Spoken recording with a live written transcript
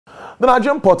The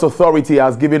Nigerian Ports Authority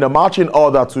has given a marching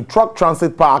order to truck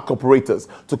transit park operators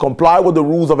to comply with the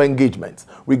rules of engagement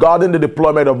regarding the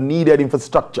deployment of needed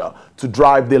infrastructure to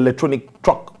drive the electronic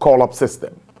truck call-up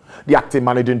system. The acting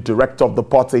managing director of the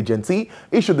Ports Agency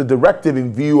issued the directive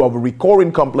in view of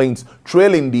recurring complaints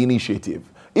trailing the initiative.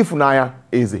 Ifunanya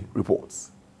Eze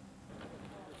reports.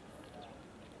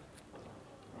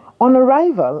 On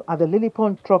arrival at the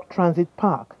Lillipond Truck Transit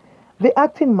Park, the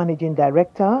acting managing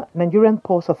director, Nigerian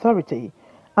Ports Authority,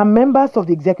 and members of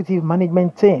the executive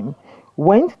management team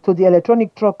went to the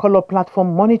electronic truck call-up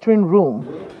platform monitoring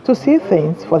room to see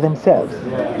things for themselves.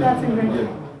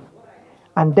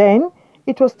 And then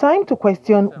it was time to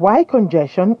question why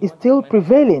congestion is still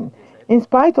prevailing in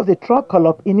spite of the truck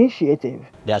call-up initiative.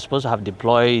 They are supposed to have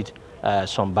deployed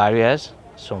some barriers,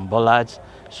 some bollards,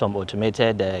 some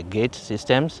automated gate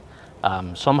systems.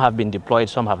 Some have been deployed,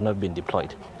 some have not been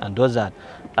deployed. And those are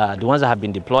the ones that have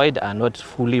been deployed are not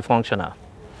fully functional.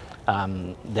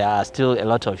 There are still a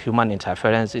lot of human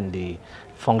interference in the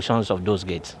functions of those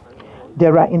gates.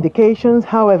 There are indications,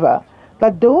 however,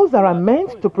 that those that are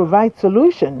meant to provide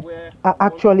solution are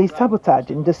actually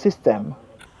sabotaging the system.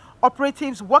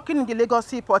 Operatives working in the Lagos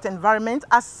seaport environment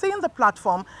are seeing the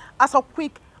platform as a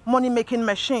quick money-making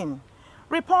machine.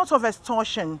 Reports of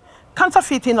extortion,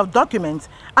 counterfeiting of documents,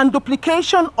 and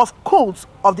duplication of codes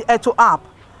of the Eto app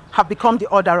have become the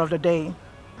order of the day.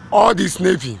 All this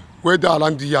Navy, where they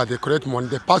around the year, they collect money,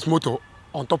 they pass motor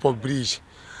on top of bridge.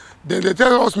 Then they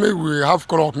tell us maybe we have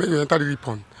call-up, maybe we enter the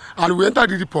Ripon. And we enter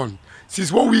the Ripon.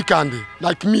 Since 1 weekend,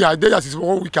 like me, I did since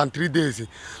 1 week and 3 days.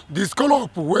 This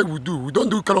call-up where we don't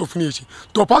do call-up finish.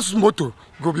 To pass motor,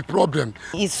 go be problem.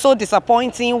 It's so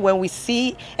disappointing when we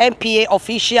see MPA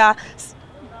officials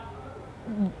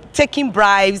taking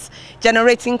bribes,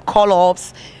 generating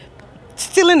call-ups,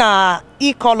 stealing our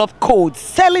e-call-up codes,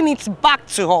 selling it back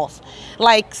to us.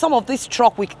 Like some of this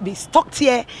truck will be stuck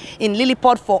here in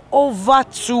Lillipond for over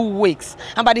 2 weeks.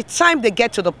 And by the time they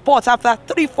get to the port after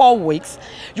 3-4 weeks,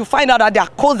 you find out that their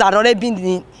codes are already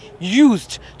being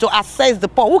used to access the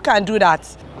port. Who can do that?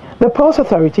 The Ports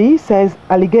Authority says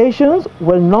allegations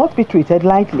will not be treated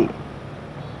lightly.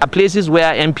 Places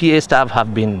where MPA staff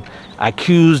have been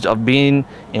accused of being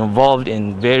involved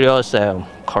in various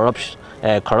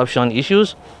corruption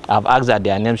issues, I've asked that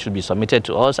their names should be submitted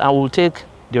to us, and we'll take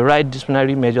the right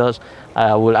disciplinary measures,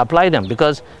 we'll apply them,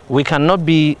 because we cannot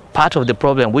be part of the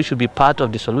problem. We should be part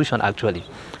of the solution, actually.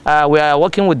 We are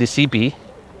working with the CP,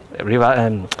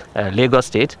 Lagos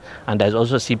State, and there's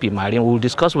also CP Marine. We'll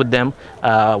discuss with them.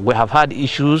 We have had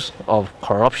issues of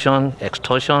corruption,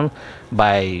 extortion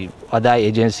by other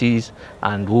agencies,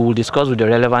 and we will discuss with the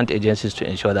relevant agencies to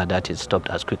ensure that that is stopped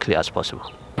as quickly as possible.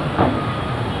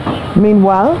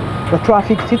 Meanwhile, the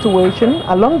traffic situation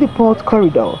along the port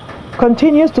corridor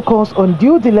continues to cause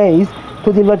undue delays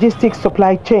to the logistics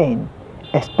supply chain,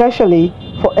 especially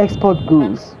for export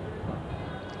goods.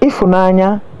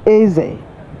 Ifunanya Eze,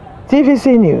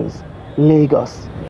 TVC News, Lagos.